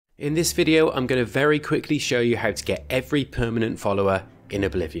In this video, I'm going to very quickly show you how to get every permanent follower in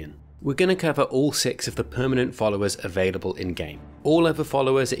Oblivion. We're going to cover all 6 of the permanent followers available in-game. All other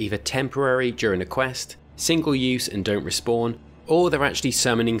followers are either temporary during a quest, single use and don't respawn, or they're actually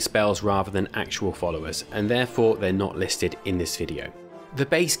summoning spells rather than actual followers, and therefore they're not listed in this video. The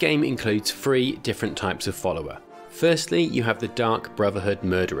base game includes 3 different types of follower. Firstly, you have the Dark Brotherhood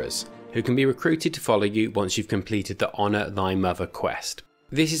Murderers, who can be recruited to follow you once you've completed the Honour Thy Mother quest.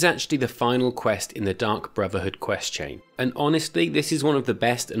 This is actually the final quest in the Dark Brotherhood quest chain, and honestly this is one of the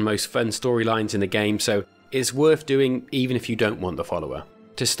best and most fun storylines in the game, so it's worth doing even if you don't want the follower.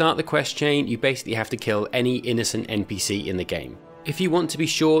 To start the quest chain, you basically have to kill any innocent NPC in the game. If you want to be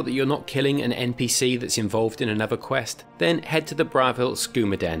sure that you're not killing an NPC that's involved in another quest, then head to the Bravil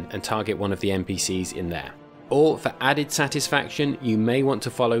Skooma Den and target one of the NPCs in there. Or for added satisfaction, you may want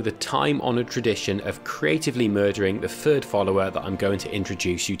to follow the time-honoured tradition of creatively murdering the 3rd follower that I'm going to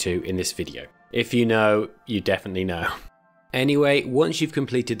introduce you to in this video. If you know, you definitely know. Anyway, once you've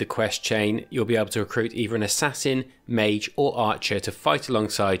completed the quest chain, you'll be able to recruit either an assassin, mage or archer to fight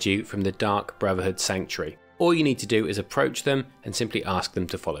alongside you from the Dark Brotherhood Sanctuary. All you need to do is approach them and simply ask them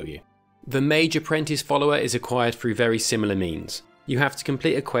to follow you. The Mage Apprentice follower is acquired through very similar means. You have to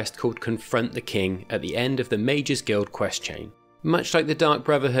complete a quest called Confront the King at the end of the Mages Guild quest chain. Much like the Dark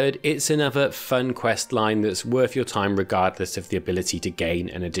Brotherhood, it's another fun quest line that's worth your time regardless of the ability to gain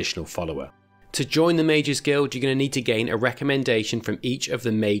an additional follower. To join the Mages Guild, you're going to need to gain a recommendation from each of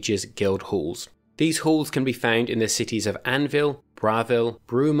the Mages Guild halls. These halls can be found in the cities of Anvil, Bravil,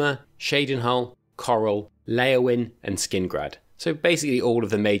 Bruma, Shadenhull, Coral, Leowin and Skingrad. So basically all of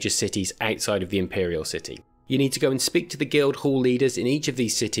the major cities outside of the Imperial City. You need to go and speak to the guild hall leaders in each of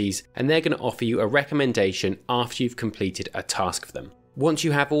these cities, and they're going to offer you a recommendation after you've completed a task for them. Once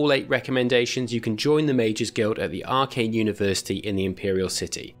you have all 8 recommendations, you can join the Mages Guild at the Arcane University in the Imperial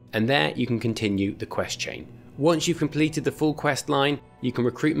City, and there you can continue the quest chain. Once you've completed the full quest line, you can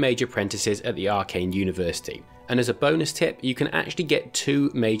recruit Mage Apprentices at the Arcane University, and as a bonus tip, you can actually get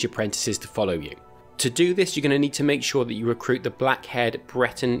 2 Mage Apprentices to follow you. To do this, you're going to need to make sure that you recruit the black-haired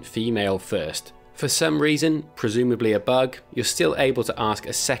Breton female first. For some reason, presumably a bug, you're still able to ask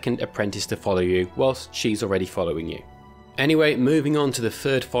a 2nd apprentice to follow you whilst she's already following you. Anyway, moving on to the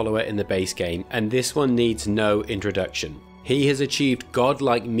 3rd follower in the base game, and this one needs no introduction. He has achieved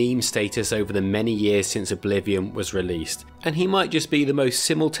godlike meme status over the many years since Oblivion was released, and he might just be the most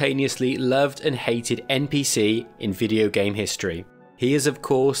simultaneously loved and hated NPC in video game history. He is of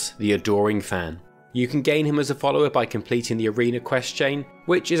course the Adoring Fan. You can gain him as a follower by completing the arena quest chain,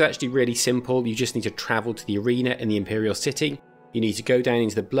 which is actually really simple. You just need to travel to the arena in the Imperial City, you need to go down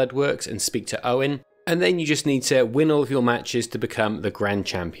into the Bloodworks and speak to Owen, and then you just need to win all of your matches to become the Grand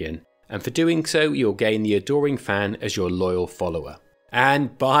Champion. And for doing so, you'll gain the Adoring Fan as your loyal follower.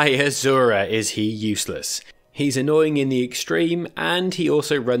 And by Azura is he useless. He's annoying in the extreme, and he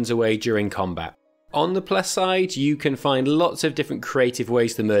also runs away during combat. On the plus side, you can find lots of different creative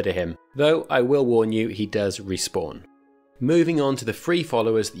ways to murder him, though I will warn you, he does respawn. Moving on to the 3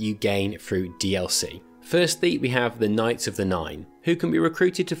 followers that you gain through DLC. Firstly, we have the Knights of the Nine, who can be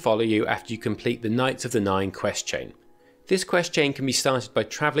recruited to follow you after you complete the Knights of the Nine quest chain. This quest chain can be started by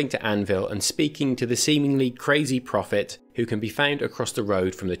travelling to Anvil and speaking to the seemingly crazy prophet who can be found across the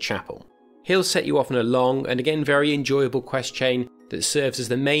road from the chapel. He'll set you off on a long and again very enjoyable quest chain that serves as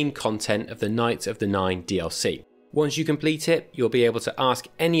the main content of the Knights of the Nine DLC. Once you complete it, you'll be able to ask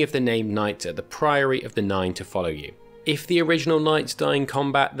any of the named knights at the Priory of the Nine to follow you. If the original knights die in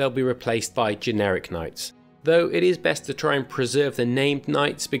combat, they'll be replaced by generic knights, though it is best to try and preserve the named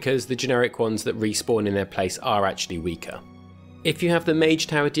knights because the generic ones that respawn in their place are actually weaker. If you have the Mage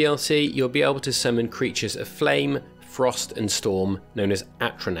Tower DLC, you'll be able to summon creatures of flame, frost and storm known as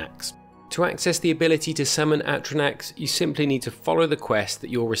Atronachs. To access the ability to summon Atronachs, you simply need to follow the quest that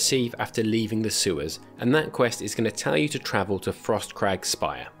you'll receive after leaving the sewers, and that quest is going to tell you to travel to Frostcrag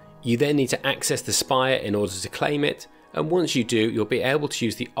Spire. You then need to access the spire in order to claim it, and once you do, you'll be able to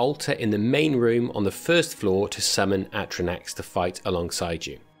use the altar in the main room on the 1st floor to summon Atronachs to fight alongside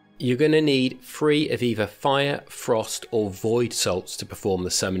you. You're going to need 3 of either fire, frost or void salts to perform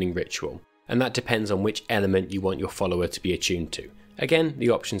the summoning ritual, and that depends on which element you want your follower to be attuned to. Again, the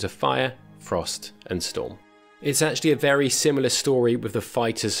options are fire, frost and storm. It's actually a very similar story with the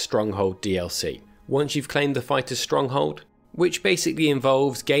Fighter's Stronghold DLC. Once you've claimed the Fighter's Stronghold, which basically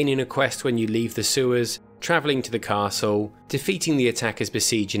involves gaining a quest when you leave the sewers, travelling to the castle, defeating the attackers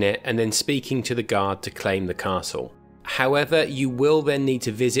besieging it, and then speaking to the guard to claim the castle. However, you will then need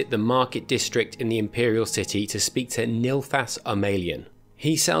to visit the market district in the Imperial City to speak to Nilthas Armalian.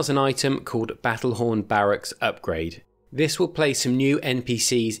 He sells an item called Battlehorn Barracks Upgrade. This will place some new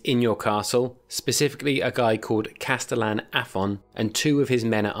NPCs in your castle, specifically a guy called Castellan Afon and 2 of his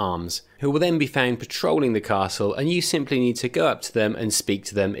men-at-arms, who will then be found patrolling the castle, and you simply need to go up to them and speak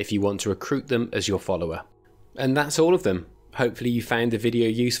to them if you want to recruit them as your follower. And that's all of them. Hopefully you found the video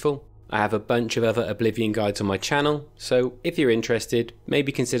useful. I have a bunch of other Oblivion guides on my channel, so if you're interested,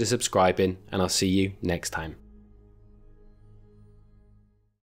 maybe consider subscribing, and I'll see you next time.